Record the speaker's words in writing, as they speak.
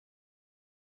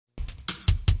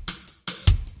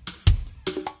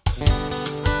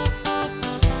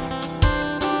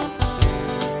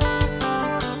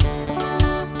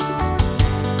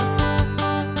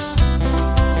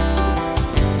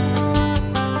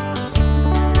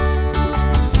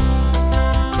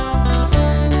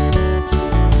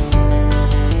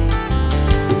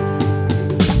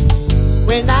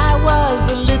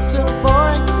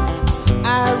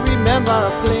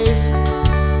a place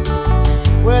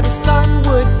where the sun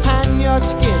would tan your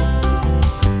skin,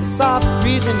 the soft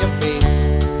breeze in your face.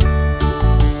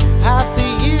 Half the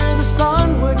year the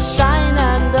sun would shine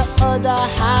and the other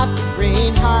half would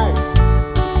rain hard.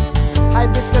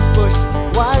 Hibiscus bush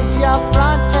was your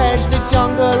front edge, the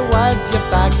jungle was your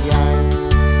backyard.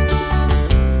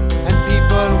 And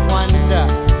people wonder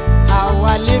how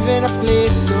I live in a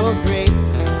place so great.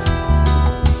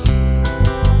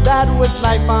 That was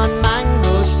life on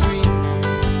Mango Street.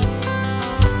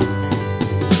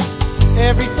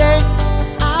 Every day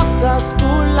after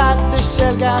school at the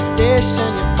Shell gas station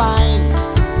you find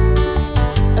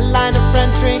a line of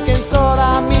friends drinking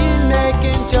soda, meal,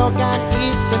 making joke and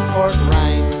eating pork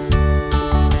rind.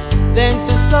 Then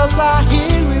to SaS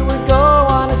Hill we would go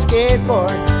on a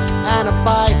skateboard and a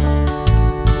bike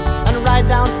and ride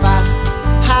down fast.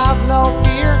 Have no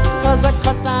fear, cause a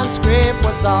cut and scrape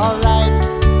was alright.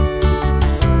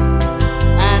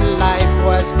 And life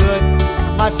was good,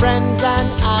 my friends and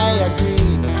I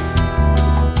agreed.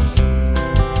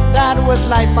 That was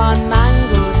life on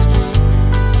Mango Street.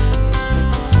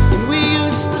 And we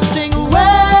used to sing,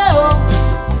 well,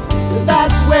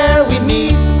 that's where we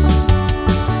meet.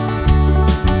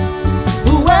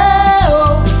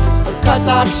 Well, cut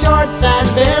off shorts and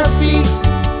bare feet.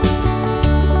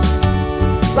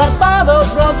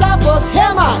 Raspados, rose apples,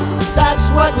 hey man, that's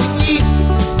what we eat.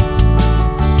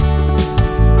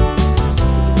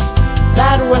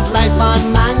 That was life on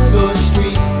Mango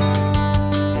Street.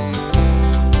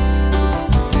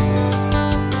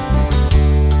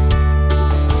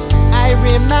 I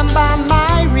remember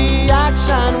my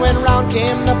reaction when round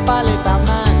came the paleta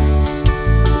man.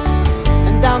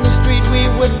 And down the street we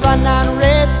would run and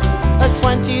race, a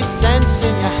 20 cents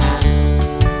in your hand.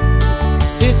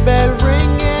 His bell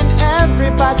ringing,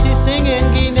 everybody singing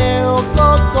Guineo,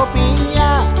 Coco,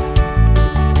 Piña,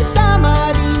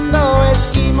 Tamarindo,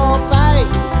 Esquimo, Pie,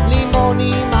 Limón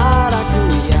y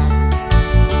Maracuya.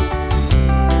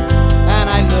 And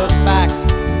I look back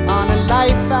on a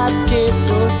life that tastes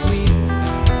so sweet.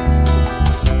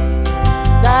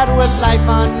 That was life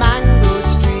on Mango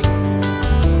Street.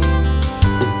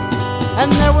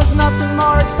 And there was nothing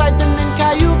more exciting than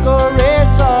Cayuco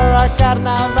race or a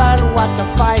carnival, what a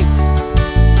fight.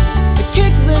 To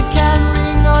kick the can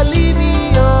ring or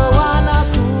Livio on a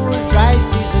cool dry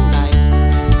season night.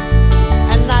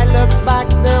 And I look back,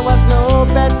 there was no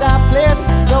better place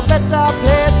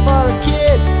for a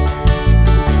kid.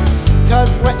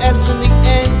 Cause where else in the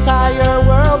entire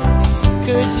world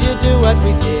could you do what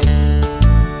we did?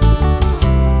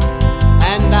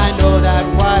 And I know that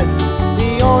was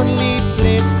the only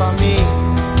place for me.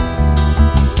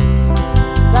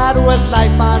 That was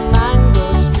life on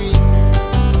Mango Street.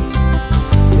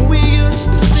 We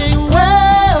used to sing,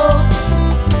 well,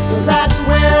 that's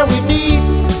where we meet.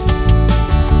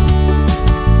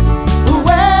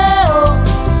 Well,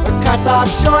 cut off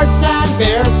shorts and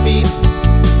bare feet.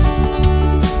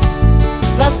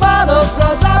 Raspados,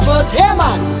 rose apples, hey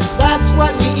man, that's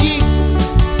what we eat.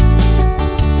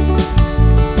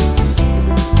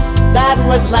 That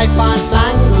was life on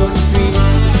Mango Street.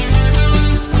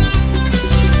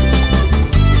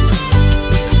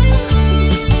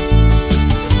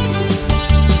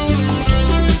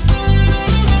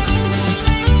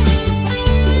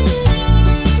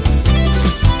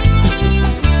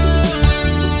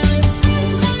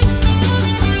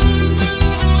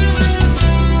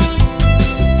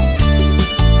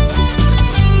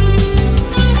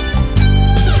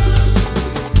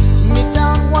 Me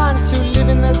don't want to live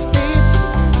in the States,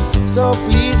 so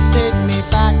please take me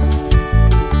back.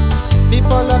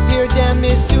 People up here, them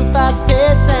is too fast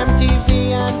pace,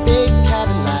 MTV and big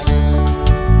Cadillac.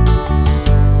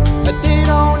 But they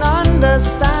don't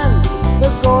understand, the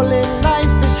goal in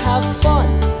life is have fun.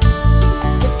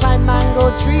 To climb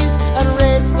mango trees and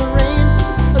race the rain,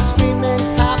 a screaming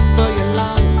top of your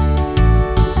lungs.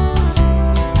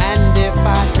 And if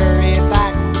I hurry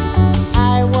back,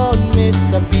 I won't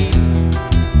miss a beat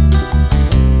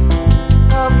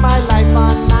of my life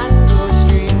on Mango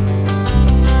Street.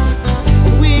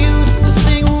 We used to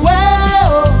sing,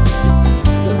 well,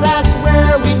 that's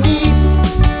where we meet.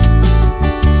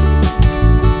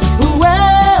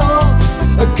 Well,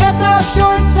 cut off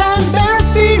shorts and bare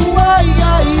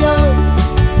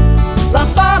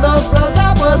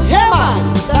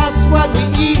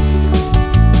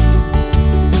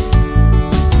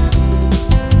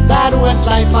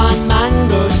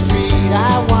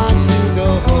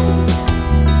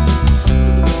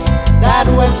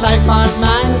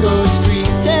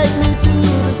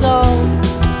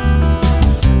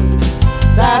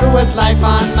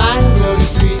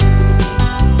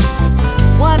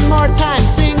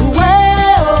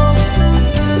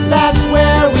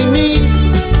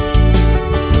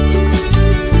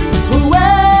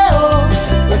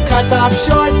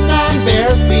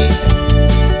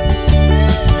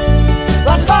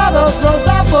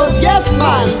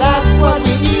Panama, and that's what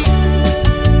we eat.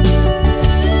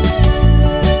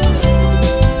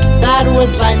 That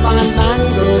was life on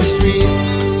Mango Street.